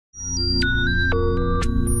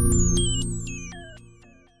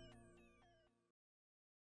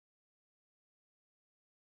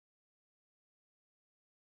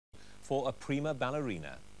for a prima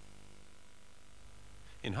ballerina.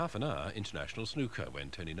 In half an hour, international snooker, when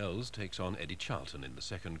Tony Knowles takes on Eddie Charlton in the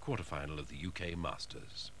second quarter-final of the UK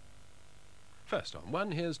Masters. First on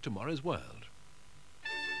one, here's Tomorrow's World.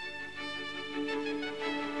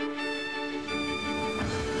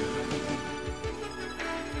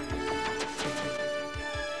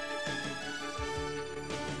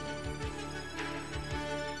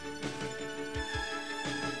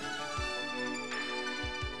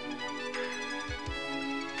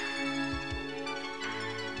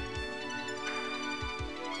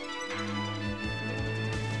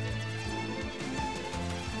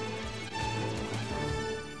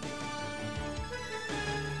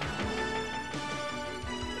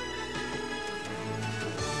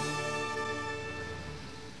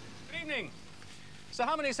 So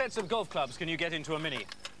how many sets of golf clubs can you get into a Mini?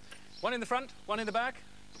 One in the front, one in the back?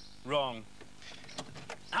 Wrong.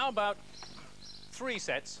 How about 3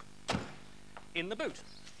 sets in the boot?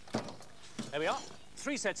 There we are.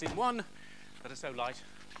 3 sets in one that are so light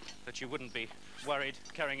that you wouldn't be worried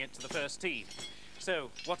carrying it to the first tee. So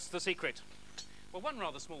what's the secret? Well, one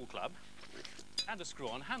rather small club and a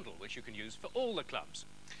screw-on handle, which you can use for all the clubs.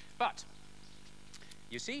 But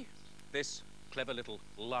you see this clever little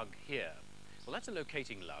lug here? Well, that's a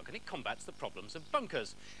locating lug, and it combats the problems of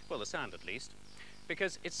bunkers. Well, the sand, at least.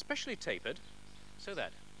 Because it's specially tapered so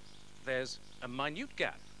that there's a minute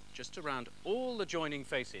gap just around all the joining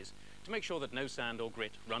faces to make sure that no sand or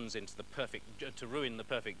grit runs into the to ruin the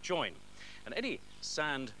perfect join. And any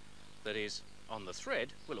sand that is on the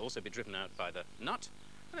thread will also be driven out by the nut.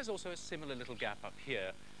 And there's also a similar little gap up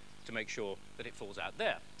here to make sure that it falls out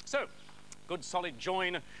there. So, good solid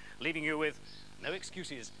join, leaving you with no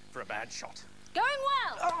excuses for a bad shot. Going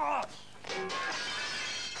well! Ah!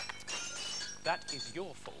 That is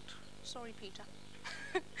your fault. Sorry, Peter.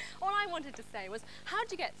 All I wanted to say was, how do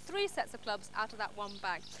you get 3 sets of clubs out of that one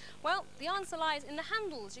bag? Well, the answer lies in the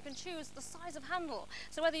handles. You can choose the size of handle.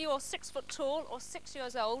 So whether you're 6 foot tall or 6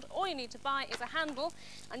 years old, all you need to buy is a handle,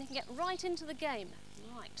 and you can get right into the game.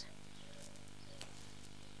 Right.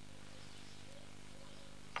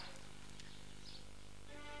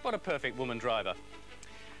 What a perfect woman driver.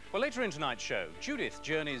 Well, later in tonight's show, Judith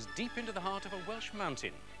journeys deep into the heart of a Welsh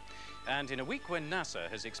mountain. And in a week when NASA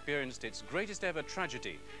has experienced its greatest ever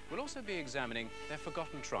tragedy, we'll also be examining their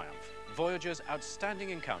forgotten triumph, Voyager's outstanding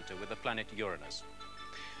encounter with the planet Uranus.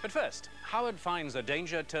 But first, Howard finds a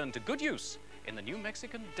danger turned to good use in the New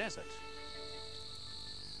Mexican desert.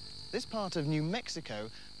 This part of New Mexico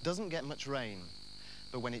doesn't get much rain.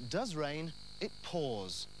 But when it does rain, it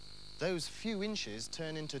pours. Those few inches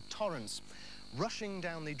turn into torrents, rushing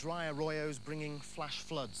down the dry arroyos, bringing flash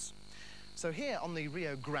floods. So here on the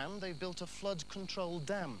Rio Grande, they've built a flood-control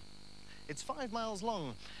dam. It's 5 miles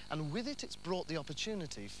long, and with it, it's brought the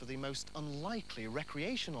opportunity for the most unlikely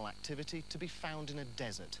recreational activity to be found in a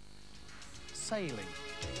desert: sailing.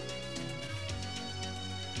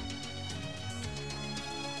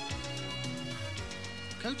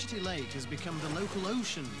 Cochiti Lake has become the local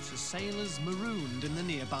ocean for sailors marooned in the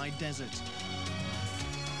nearby desert.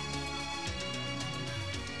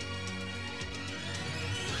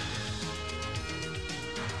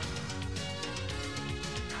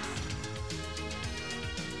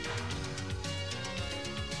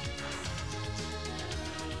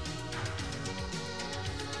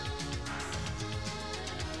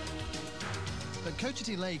 But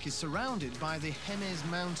Cochiti Lake is surrounded by the Jemez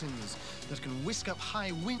Mountains that can whisk up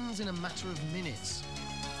high winds in a matter of minutes.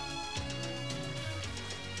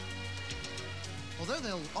 Although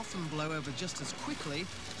they'll often blow over just as quickly,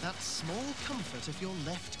 that's small comfort if you're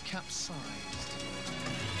left capsized.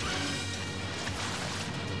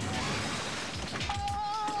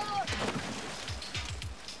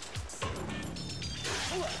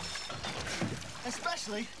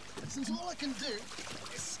 Especially since all I can do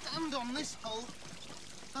is stand on this hull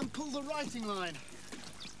and pull the righting line.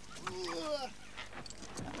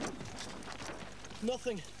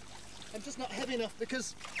 Nothing. I'm just not heavy enough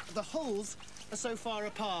because the hulls are so far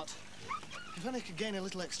apart. If only I could gain a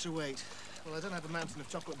little extra weight. Well, I don't have a mountain of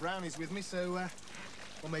chocolate brownies with me, so,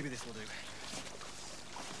 well, maybe this will do.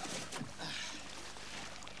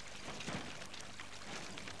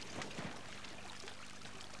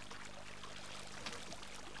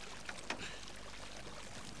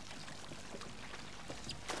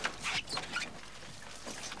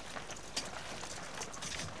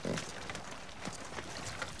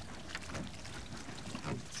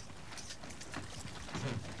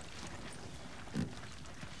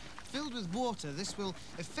 Filled with water, this will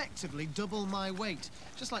effectively double my weight,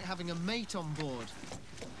 just like having a mate on board.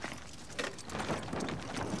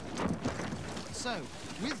 So,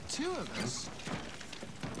 with two of us...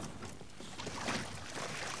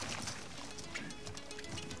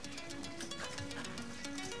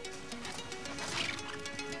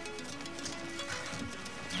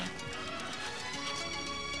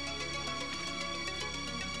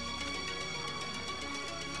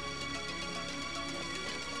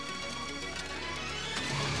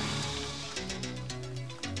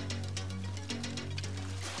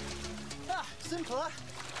 Simpler.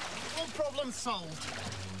 All problems solved.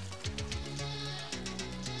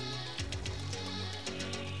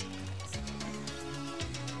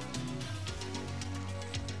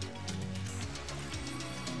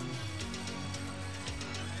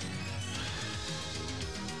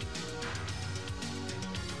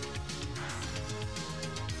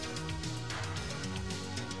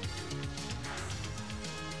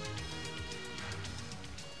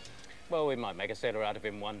 Well, we might make a sailor out of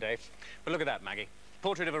him one day. But look at that, Maggie.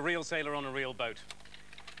 Portrait of a real sailor on a real boat.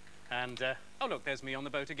 And, oh, look, there's me on the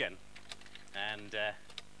boat again. And,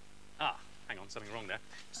 hang on, something wrong there.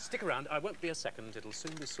 Stick around. I won't be a second. It'll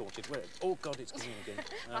soon be sorted. Where? Oh, God, it's green again.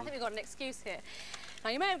 I think we've got an excuse here. Now,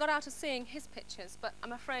 you may have got out of seeing his pictures, but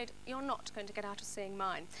I'm afraid you're not going to get out of seeing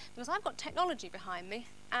mine, because I've got technology behind me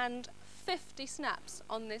and 50 snaps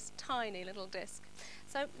on this tiny little disc.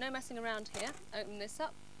 So, no messing around here. Open this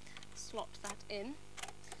up, slot that in,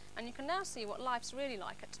 and you can now see what life's really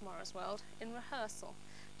like at Tomorrow's World in rehearsal.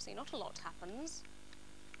 See, not a lot happens.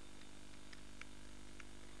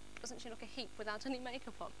 Doesn't she look a heap without any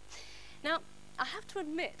makeup on? Now, I have to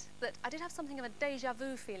admit that I did have something of a déjà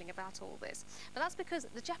vu feeling about all this, but that's because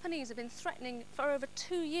the Japanese have been threatening for over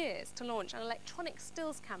 2 years to launch an electronic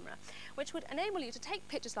stills camera, which would enable you to take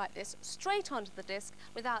pictures like this straight onto the disc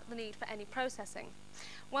without the need for any processing.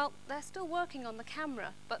 Well, they're still working on the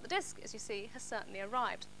camera, but the disc, as you see, has certainly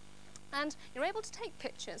arrived. And you're able to take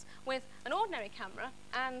pictures with an ordinary camera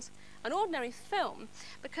and an ordinary film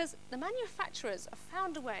because the manufacturers have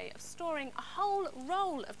found a way of storing a whole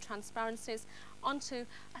roll of transparencies onto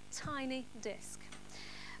a tiny disc.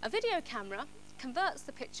 A video camera converts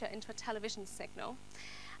the picture into a television signal,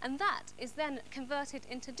 and that is then converted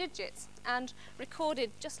into digits and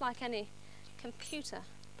recorded just like any computer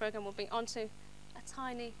program will be onto a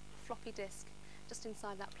tiny floppy disk just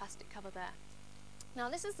inside that plastic cover there. Now,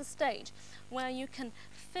 this is the stage where you can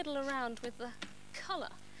fiddle around with the colour.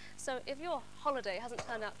 So if your holiday hasn't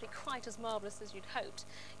turned out to be quite as marvellous as you'd hoped,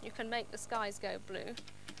 you can make the skies go blue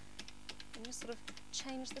and just sort of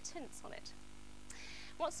change the tints on it.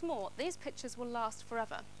 What's more, these pictures will last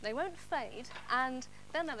forever. They won't fade and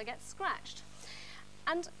they'll never get scratched.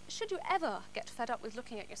 And should you ever get fed up with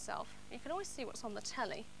looking at yourself, you can always see what's on the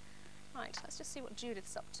telly. Right, let's just see what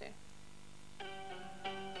Judith's up to.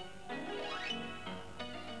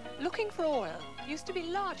 Looking for oil used to be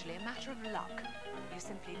largely a matter of luck. You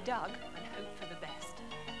simply dug and hoped for the best.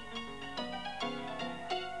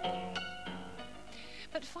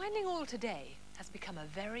 But finding oil today has become a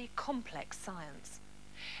very complex science.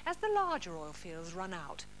 As the larger oil fields run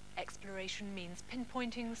out, exploration means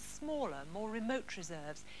pinpointing smaller, more remote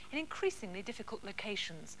reserves in increasingly difficult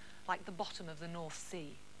locations, like the bottom of the North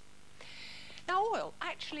Sea. Now, oil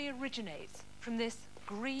actually originates from this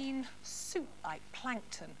green soup-like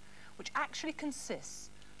plankton, which actually consists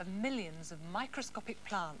of millions of microscopic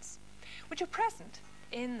plants, which are present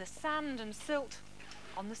in the sand and silt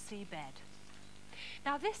on the seabed.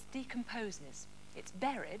 Now, this decomposes, it's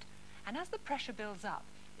buried, and as the pressure builds up,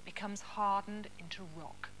 it becomes hardened into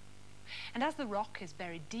rock. And as the rock is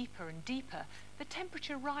buried deeper and deeper, the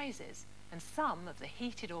temperature rises, and some of the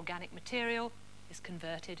heated organic material is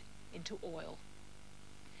converted into oil.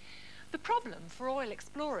 The problem for oil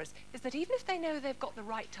explorers is that even if they know they've got the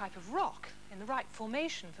right type of rock in the right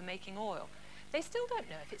formation for making oil, they still don't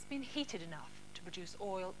know if it's been heated enough to produce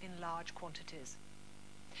oil in large quantities.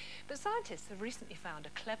 But scientists have recently found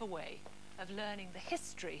a clever way of learning the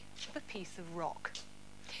history of a piece of rock.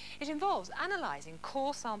 It involves analysing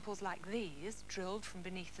core samples like these, drilled from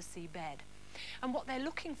beneath the seabed. And what they're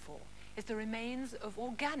looking for is the remains of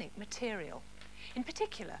organic material. In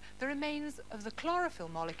particular, the remains of the chlorophyll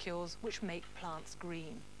molecules which make plants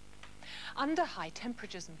green. Under high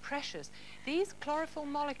temperatures and pressures, these chlorophyll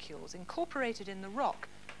molecules incorporated in the rock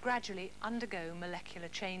gradually undergo molecular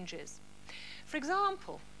changes. For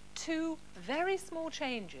example, 2 very small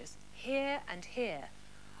changes here and here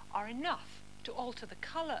are enough to alter the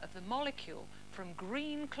colour of the molecule from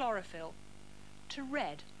green chlorophyll to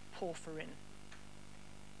red porphyrin.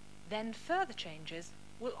 Then further changes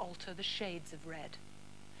will alter the shades of red.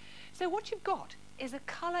 So what you've got is a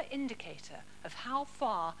colour indicator of how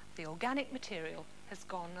far the organic material has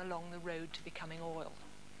gone along the road to becoming oil.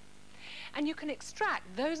 And you can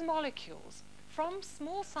extract those molecules from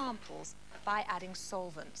small samples by adding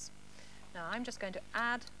solvents. Now I'm just going to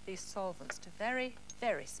add these solvents to very,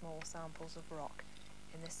 very small samples of rock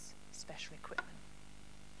in this special equipment.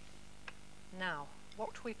 Now,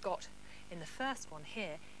 what we've got in the first one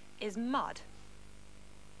here is mud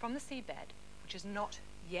from the seabed, which has not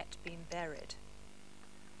yet been buried.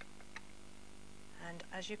 And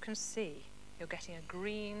as you can see, you're getting a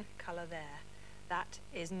green colour there. That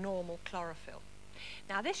is normal chlorophyll.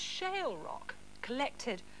 Now this shale rock,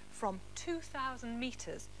 collected from 2,000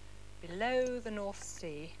 metres below the North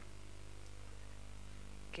Sea,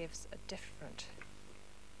 gives a different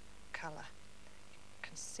colour. You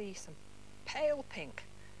can see some pale pink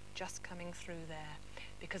just coming through there,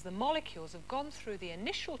 because the molecules have gone through the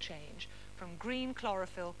initial change from green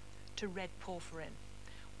chlorophyll to red porphyrin.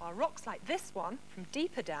 While rocks like this one, from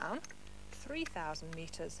deeper down, 3,000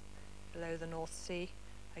 metres below the North Sea,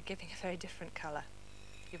 are giving a very different colour.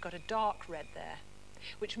 You've got a dark red there,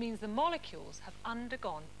 which means the molecules have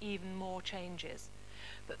undergone even more changes.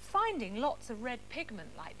 But finding lots of red pigment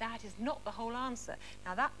like that is not the whole answer.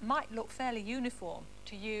 Now that might look fairly uniform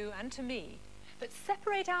to you and to me, but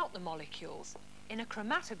separate out the molecules in a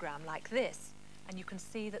chromatogram like this, and you can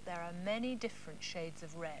see that there are many different shades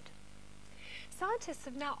of red. Scientists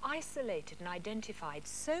have now isolated and identified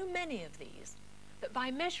so many of these that by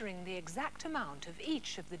measuring the exact amount of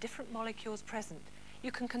each of the different molecules present,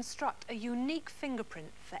 you can construct a unique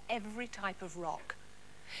fingerprint for every type of rock.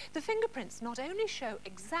 The fingerprints not only show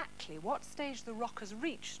exactly what stage the rock has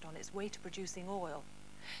reached on its way to producing oil,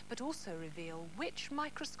 but also reveal which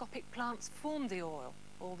microscopic plants formed the oil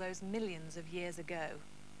all those millions of years ago.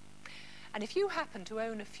 And if you happen to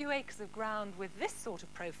own a few acres of ground with this sort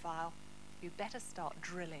of profile, you'd better start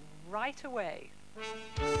drilling right away.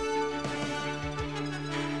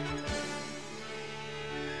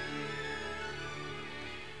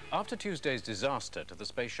 After Tuesday's disaster to the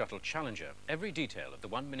Space Shuttle Challenger, every detail of the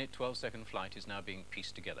 1 minute 12-second flight is now being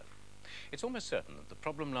pieced together. It's almost certain that the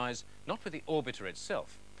problem lies not with the orbiter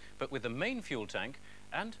itself, but with the main fuel tank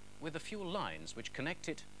and with the fuel lines which connect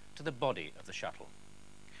it to the body of the shuttle.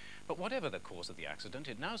 But whatever the cause of the accident,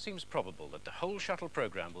 it now seems probable that the whole shuttle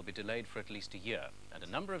program will be delayed for at least a year, and a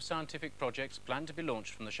number of scientific projects planned to be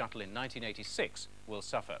launched from the shuttle in 1986 will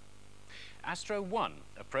suffer. Astro 1,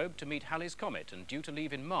 a probe to meet Halley's Comet and due to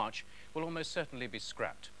leave in March, will almost certainly be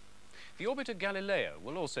scrapped. The orbiter Galileo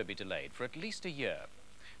will also be delayed for at least a year.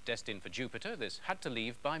 Destined for Jupiter, this had to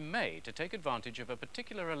leave by May to take advantage of a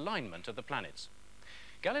particular alignment of the planets.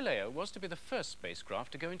 Galileo was to be the first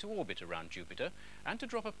spacecraft to go into orbit around Jupiter and to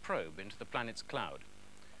drop a probe into the planet's cloud.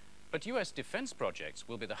 But US defense projects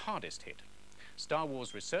will be the hardest hit. Star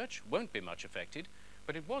Wars research won't be much affected,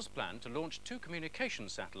 but it was planned to launch 2 communication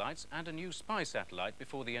satellites and a new spy satellite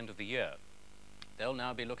before the end of the year. They'll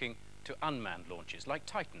now be looking to unmanned launches like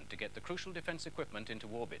Titan to get the crucial defense equipment into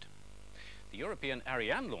orbit. The European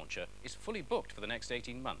Ariane launcher is fully booked for the next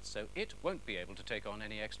 18 months, so it won't be able to take on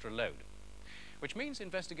any extra load. Which means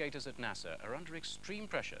investigators at NASA are under extreme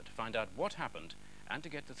pressure to find out what happened and to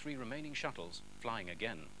get the 3 remaining shuttles flying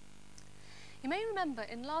again. You may remember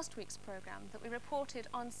in last week's programme that we reported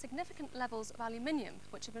on significant levels of aluminium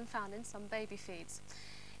which have been found in some baby feeds.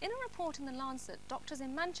 In a report in The Lancet, doctors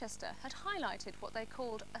in Manchester had highlighted what they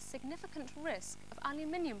called a significant risk of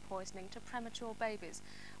aluminium poisoning to premature babies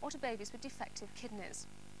or to babies with defective kidneys.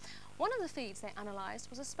 One of the feeds they analysed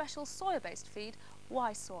was a special soya-based feed,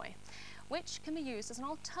 Y-soy, which can be used as an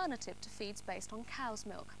alternative to feeds based on cow's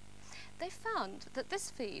milk. They found that this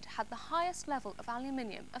feed had the highest level of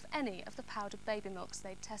aluminium of any of the powdered baby milks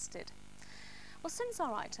they'd tested. Well, since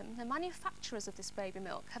our item, the manufacturers of this baby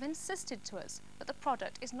milk have insisted to us that the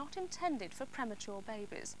product is not intended for premature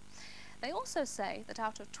babies. They also say that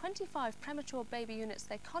out of 25 premature baby units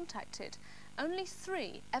they contacted, only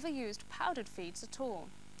 3 ever used powdered feeds at all.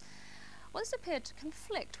 Well, this appeared to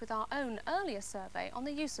conflict with our own earlier survey on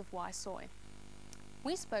the use of Y-soy.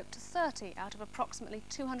 We spoke to 30 out of approximately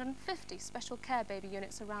 250 special care baby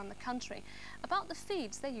units around the country about the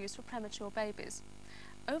feeds they use for premature babies.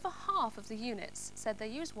 Over half of the units said they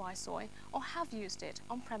use Y-soy or have used it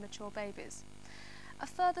on premature babies. A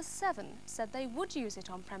further 7 said they would use it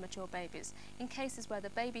on premature babies in cases where the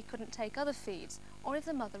baby couldn't take other feeds or if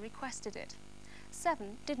the mother requested it.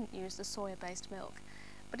 7 didn't use the soya-based milk,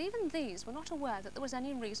 but even these were not aware that there was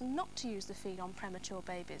any reason not to use the feed on premature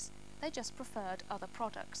babies. They just preferred other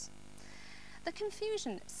products. The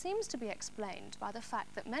confusion seems to be explained by the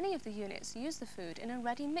fact that many of the units use the food in a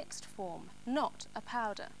ready mixed form, not a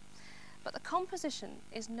powder. But the composition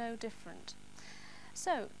is no different.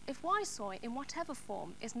 So, if Y-Soy, in whatever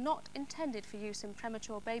form, is not intended for use in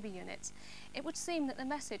premature baby units, it would seem that the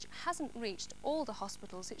message hasn't reached all the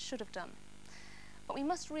hospitals it should have done. But we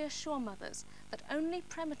must reassure mothers that only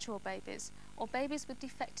premature babies or babies with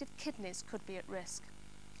defective kidneys could be at risk.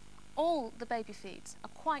 All the baby feeds are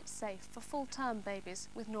quite safe for full-term babies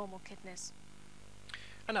with normal kidneys.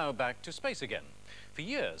 And now back to space again. For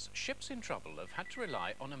years, ships in trouble have had to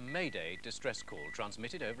rely on a Mayday distress call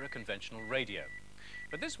transmitted over a conventional radio.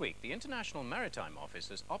 But this week, the International Maritime Office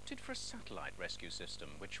has opted for a satellite rescue system,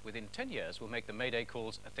 which within 10 years will make the Mayday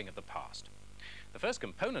calls a thing of the past. The first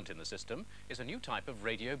component in the system is a new type of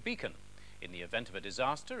radio beacon. In the event of a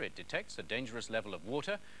disaster, it detects a dangerous level of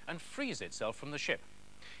water and frees itself from the ship.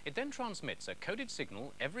 It then transmits a coded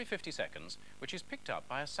signal every 50 seconds, which is picked up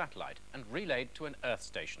by a satellite and relayed to an Earth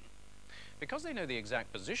station. Because they know the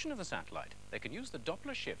exact position of the satellite, they can use the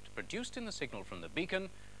Doppler shift produced in the signal from the beacon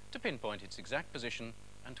to pinpoint its exact position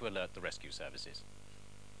and to alert the rescue services.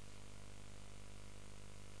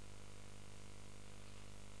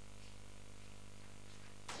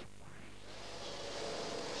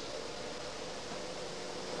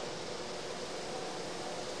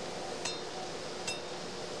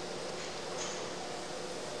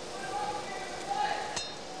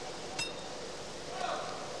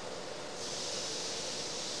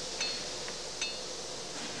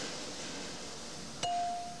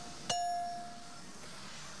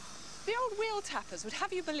 The old wheel tappers would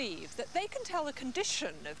have you believe that they can tell the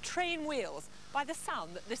condition of train wheels by the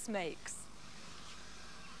sound that this makes.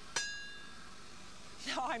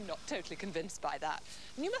 Now, I'm not totally convinced by that.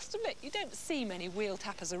 And you must admit, you don't see many wheel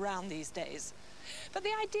tappers around these days. But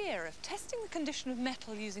the idea of testing the condition of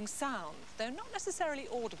metal using sound, though not necessarily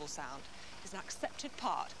audible sound, is an accepted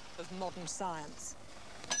part of modern science.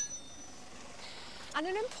 And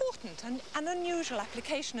an important and unusual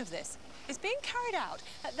application of this is being carried out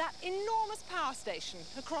at that enormous power station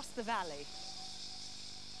across the valley.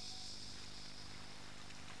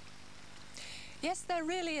 Yes, there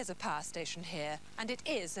really is a power station here, and it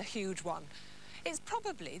is a huge one. It's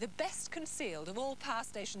probably the best concealed of all power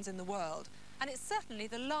stations in the world, and it's certainly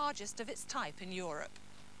the largest of its type in Europe.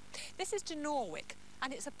 This is de Norwich,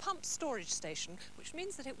 and it's a pumped storage station, which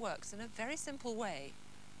means that it works in a very simple way.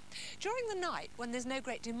 During the night, when there's no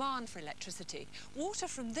great demand for electricity, water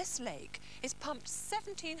from this lake is pumped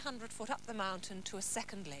 1,700 foot up the mountain to a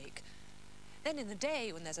second lake. Then in the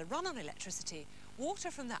day, when there's a run on electricity,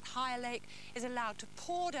 water from that higher lake is allowed to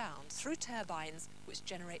pour down through turbines which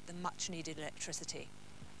generate the much-needed electricity.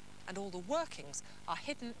 And all the workings are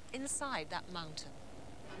hidden inside that mountain.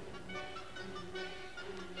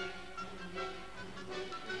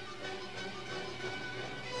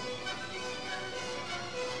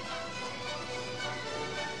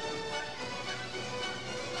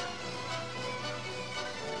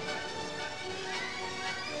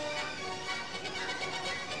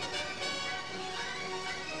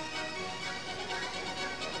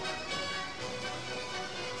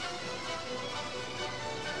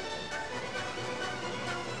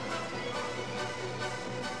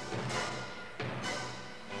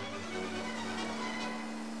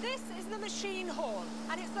 Machine Hall,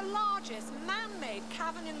 and it's the largest man-made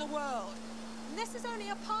cavern in the world. And this is only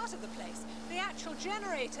a part of the place. The actual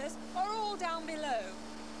generators are all down below.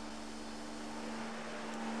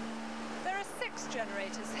 There are 6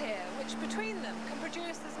 generators here, which between them can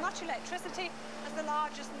produce as much electricity as the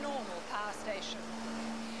largest normal power station.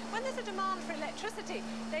 When there's a demand for electricity,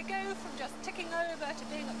 they go from just ticking over to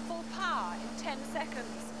being at full power in 10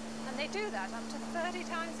 seconds. And they do that up to 30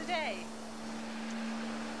 times a day.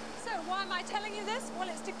 So why am I telling you this? Well,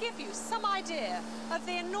 it's to give you some idea of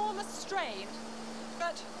the enormous strain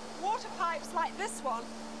that water pipes like this one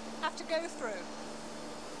have to go through.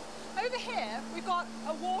 Over here, we've got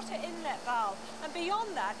a water inlet valve, and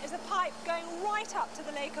beyond that is a pipe going right up to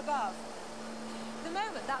the lake above. At the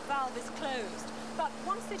moment, that valve is closed, but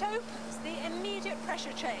once it opens, the immediate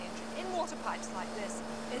pressure change in water pipes like this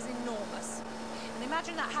is enormous. And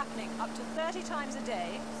imagine that happening up to 30 times a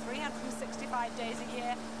day, 365 days a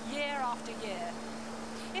year, year after year.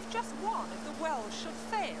 If just one of the wells should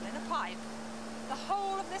fail in a pipe, the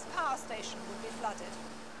whole of this power station would be flooded.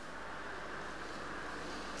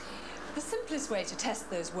 The simplest way to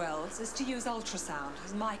test those wells is to use ultrasound,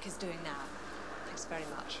 as Mike is doing now. Thanks very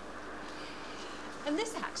much. And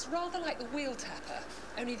this acts rather like the wheel tapper,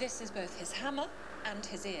 only this is both his hammer and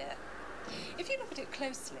his ear. If you look at it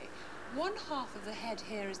closely, one half of the head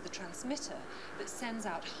here is the transmitter that sends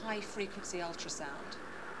out high-frequency ultrasound.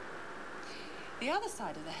 The other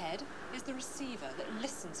side of the head is the receiver that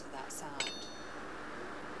listens for that sound.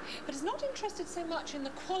 but is not interested so much in the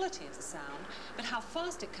quality of the sound, but how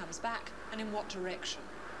fast it comes back and in what direction.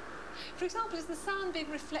 For example, is the sound being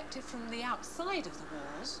reflected from the outside of the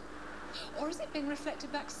walls, or is it being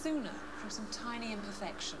reflected back sooner from some tiny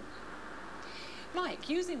imperfection? Mike,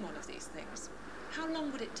 using one of these things, how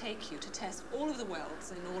long would it take you to test all of the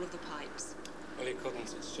welds in all of the pipes? Well, you couldn't.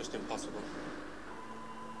 It's just impossible.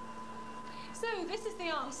 So this is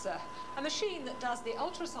the answer. A machine that does the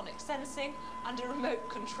ultrasonic sensing under remote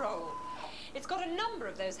control. It's got a number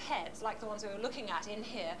of those heads, like the ones we were looking at in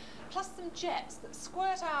here, plus some jets that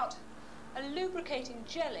squirt out a lubricating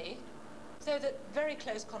jelly so that very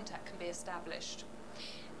close contact can be established.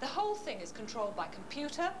 The whole thing is controlled by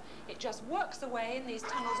computer. It just works away in these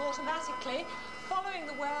tunnels automatically, following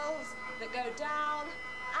the welds that go down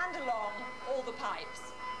and along all the pipes.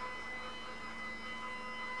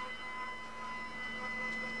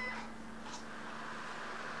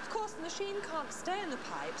 Of course, the machine can't stay in the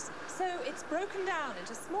pipes, so it's broken down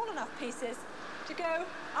into small enough pieces to go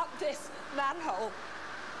up this manhole.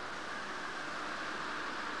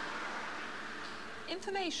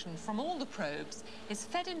 Information from all the probes is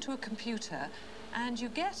fed into a computer, and you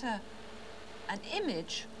get an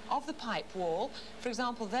image of the pipe wall. For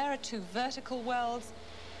example, there are 2 vertical welds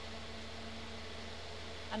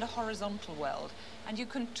and a horizontal weld, and you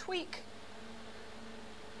can tweak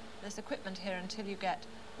this equipment here until you get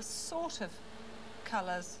the sort of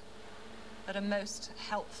colours that are most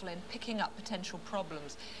helpful in picking up potential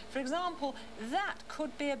problems. For example, that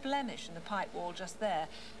could be a blemish in the pipe wall just there,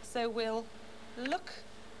 so we'll look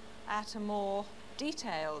at a more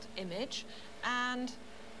detailed image, and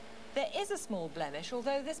there is a small blemish,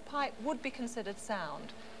 although this pipe would be considered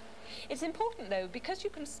sound. It's important, though, because you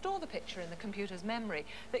can store the picture in the computer's memory,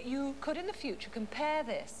 that you could in the future compare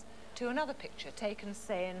this to another picture taken,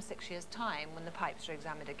 say, in 6 years' time when the pipes are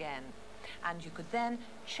examined again. And you could then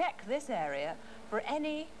check this area for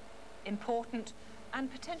any important and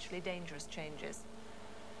potentially dangerous changes.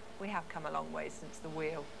 We have come a long way since the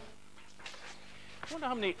wheel. I wonder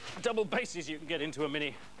how many double basses you can get into a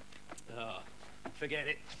Mini. Forget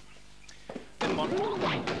it. Didn't want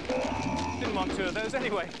 2 of those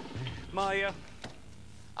anyway. My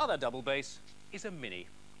other double bass is a Mini.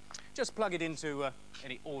 Just plug it into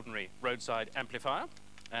any ordinary roadside amplifier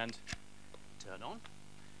and turn on,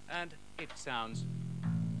 and it sounds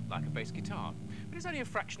like a bass guitar. But it's only a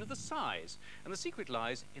fraction of the size, and the secret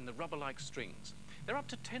lies in the rubber-like strings. They're up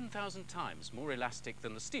to 10,000 times more elastic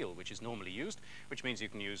than the steel which is normally used, which means you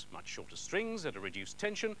can use much shorter strings at a reduced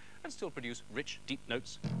tension and still produce rich, deep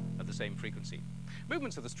notes at the same frequency.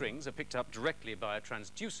 Movements of the strings are picked up directly by a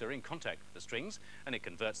transducer in contact with the strings, and it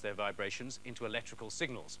converts their vibrations into electrical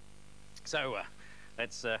signals. So,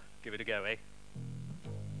 let's give it a go, eh?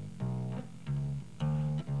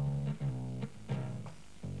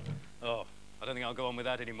 Oh, I don't think I'll go on with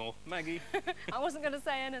that anymore. Maggie? I wasn't going to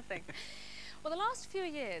say anything. Well, the last few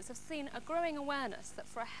years have seen a growing awareness that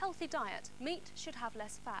for a healthy diet, meat should have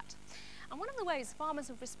less fat. And one of the ways farmers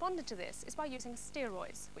have responded to this is by using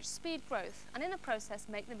steroids, which speed growth and in the process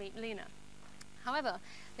make the meat leaner. However,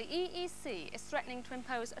 the EEC is threatening to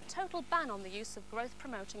impose a total ban on the use of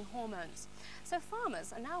growth-promoting hormones. So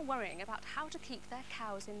farmers are now worrying about how to keep their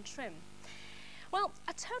cows in trim. Well,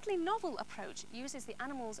 a totally novel approach uses the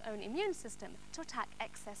animal's own immune system to attack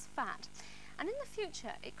excess fat. And in the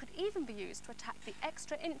future, it could even be used to attack the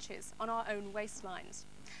extra inches on our own waistlines.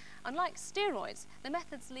 Unlike steroids, the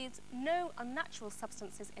methods leave no unnatural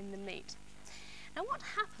substances in the meat. Now, what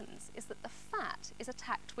happens is that the fat is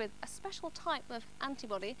attacked with a special type of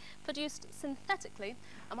antibody produced synthetically,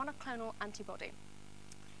 a monoclonal antibody.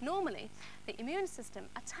 Normally, the immune system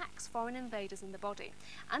attacks foreign invaders in the body.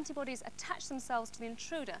 Antibodies attach themselves to the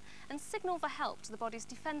intruder and signal for help to the body's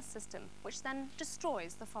defense system, which then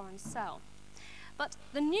destroys the foreign cell. But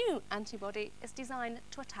the new antibody is designed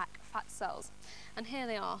to attack fat cells. And here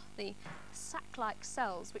they are, the sac-like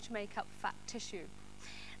cells which make up fat tissue.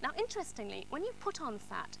 Now, interestingly, when you put on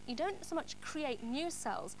fat, you don't so much create new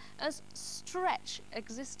cells as stretch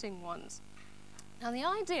existing ones. Now, the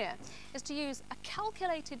idea is to use a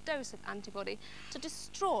calculated dose of antibody to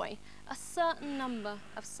destroy a certain number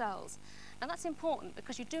of cells. Now, that's important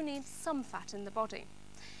because you do need some fat in the body.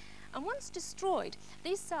 And once destroyed,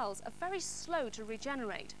 these cells are very slow to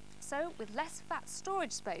regenerate. So, with less fat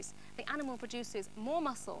storage space, the animal produces more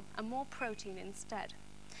muscle and more protein instead.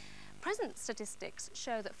 Present statistics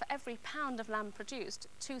show that for every pound of lamb produced,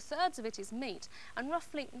 2/3 of it is meat, and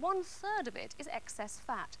roughly 1/3 of it is excess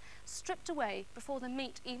fat, stripped away before the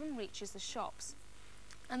meat even reaches the shops.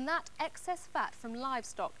 And that excess fat from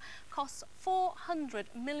livestock costs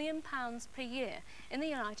 £400 million per year in the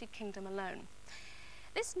United Kingdom alone.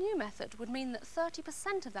 This new method would mean that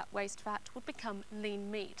 30% of that waste fat would become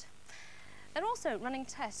lean meat. They're also running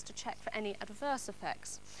tests to check for any adverse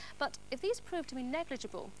effects. But if these prove to be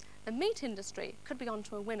negligible, the meat industry could be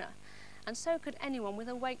onto a winner, and so could anyone with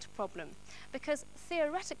a weight problem, because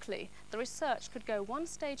theoretically the research could go one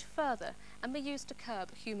stage further and be used to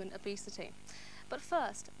curb human obesity. But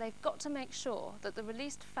first, they've got to make sure that the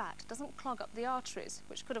released fat doesn't clog up the arteries,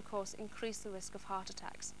 which could of course increase the risk of heart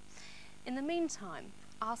attacks. In the meantime,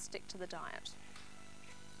 I'll stick to the diet.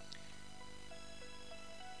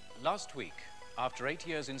 Last week, after 8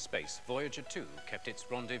 years in space, Voyager 2 kept its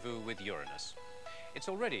rendezvous with Uranus. It's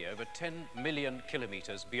already over 10 million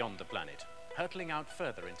kilometers beyond the planet, hurtling out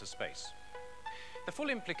further into space. The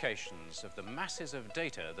full implications of the masses of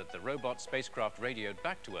data that the robot spacecraft radioed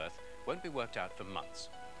back to Earth won't be worked out for months.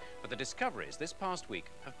 But the discoveries this past week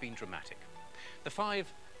have been dramatic. The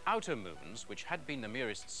 5 outer moons, which had been the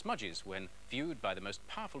merest smudges when viewed by the most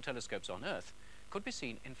powerful telescopes on Earth, could be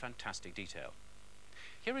seen in fantastic detail.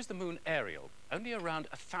 Here is the moon Ariel, only around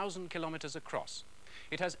 1,000 kilometers across.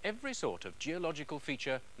 It has every sort of geological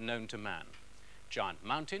feature known to man. Giant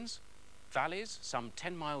mountains, valleys some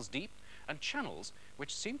 10 miles deep, and channels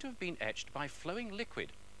which seem to have been etched by flowing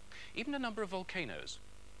liquid. Even a number of volcanoes.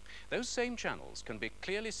 Those same channels can be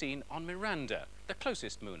clearly seen on Miranda, the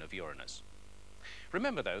closest moon of Uranus.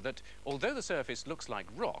 Remember, though, that although the surface looks like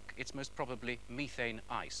rock, it's most probably methane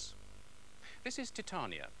ice. This is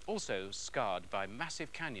Titania, also scarred by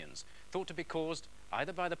massive canyons, thought to be caused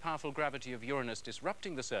either by the powerful gravity of Uranus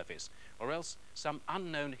disrupting the surface, or else some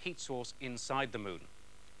unknown heat source inside the moon.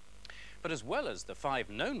 But as well as the 5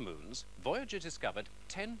 known moons, Voyager discovered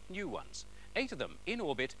 10 new ones, 8 of them in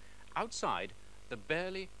orbit outside the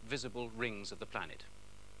barely visible rings of the planet.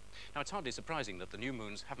 Now, it's hardly surprising that the new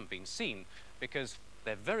moons haven't been seen, because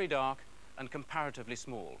they're very dark and comparatively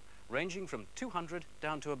small, ranging from 200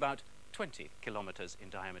 down to about 20 kilometers in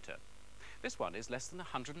diameter. This one is less than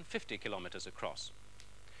 150 kilometers across.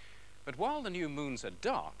 But while the new moons are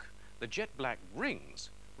dark, the jet black rings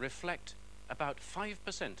reflect about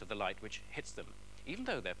 5% of the light which hits them, even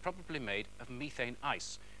though they're probably made of methane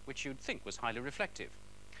ice, which you'd think was highly reflective.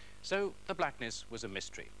 So the blackness was a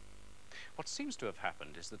mystery. What seems to have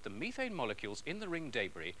happened is that the methane molecules in the ring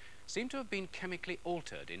debris seem to have been chemically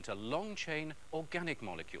altered into long-chain organic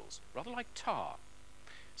molecules, rather like tar.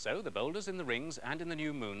 So the boulders in the rings and in the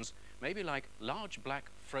new moons may be like large black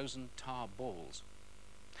frozen tar balls.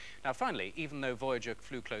 Now finally, even though Voyager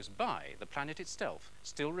flew close by, the planet itself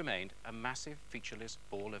still remained a massive featureless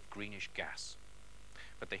ball of greenish gas.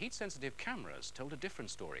 But the heat-sensitive cameras told a different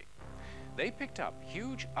story. They picked up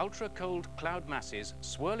huge ultra-cold cloud masses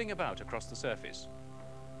swirling about across the surface.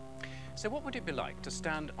 So what would it be like to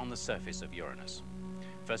stand on the surface of Uranus?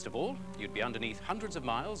 First of all, you'd be underneath hundreds of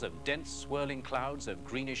miles of dense swirling clouds of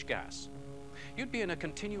greenish gas. You'd be in a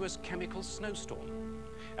continuous chemical snowstorm,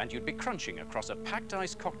 and you'd be crunching across a packed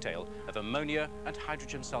ice cocktail of ammonia and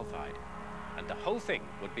hydrogen sulfide. And the whole thing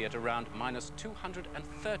would be at around minus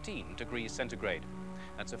 213 degrees centigrade.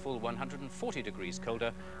 That's a full 140 degrees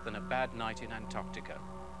colder than a bad night in Antarctica.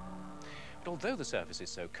 But although the surface is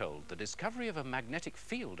so cold, the discovery of a magnetic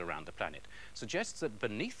field around the planet suggests that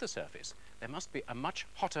beneath the surface there must be a much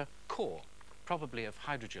hotter core, probably of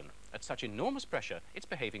hydrogen. At such enormous pressure, it's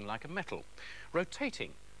behaving like a metal,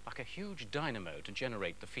 rotating like a huge dynamo to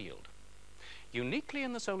generate the field. Uniquely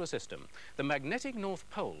in the solar system, the magnetic North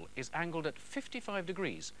Pole is angled at 55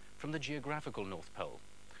 degrees from the geographical North Pole.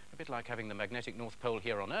 A bit like having the magnetic North Pole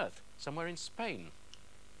here on Earth, somewhere in Spain.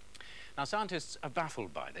 Now, scientists are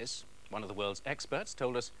baffled by this. One of the world's experts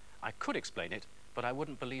told us, I could explain it, but I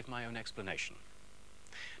wouldn't believe my own explanation.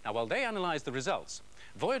 Now, while they analyze the results,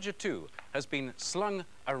 Voyager 2 has been slung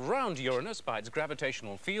around Uranus by its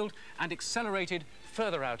gravitational field and accelerated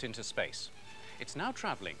further out into space. It's now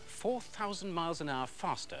traveling 4,000 miles an hour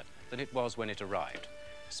faster than it was when it arrived,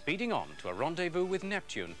 speeding on to a rendezvous with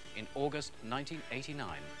Neptune in August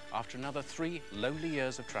 1989, after another 3 lonely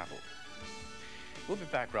years of travel. We'll be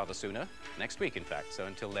back rather sooner, next week in fact, so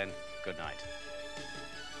until then, good night.